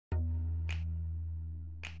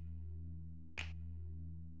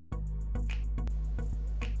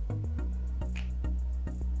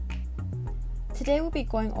Today we'll be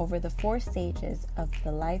going over the 4 stages of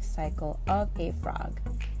the life cycle of a frog.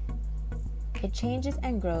 It changes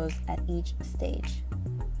and grows at each stage.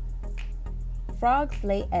 Frogs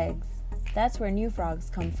lay eggs. That's where new frogs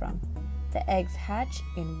come from. The eggs hatch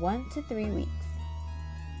in 1 to 3 weeks.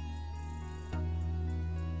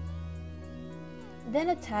 Then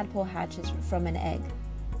a tadpole hatches from an egg.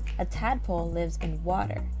 A tadpole lives in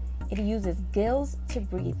water. It uses gills to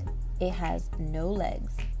breathe. It has no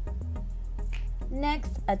legs.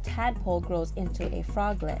 Next, a tadpole grows into a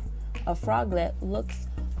froglet. A froglet looks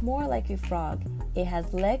more like a frog. It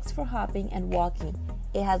has legs for hopping and walking.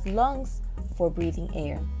 It has lungs for breathing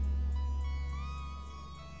air.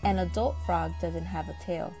 An adult frog doesn't have a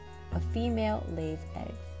tail. A female lays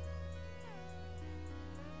eggs.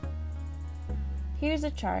 Here's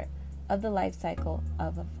a chart of the life cycle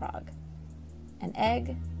of a frog. An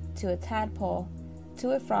egg to a tadpole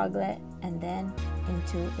to a froglet and then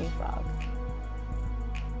into a frog.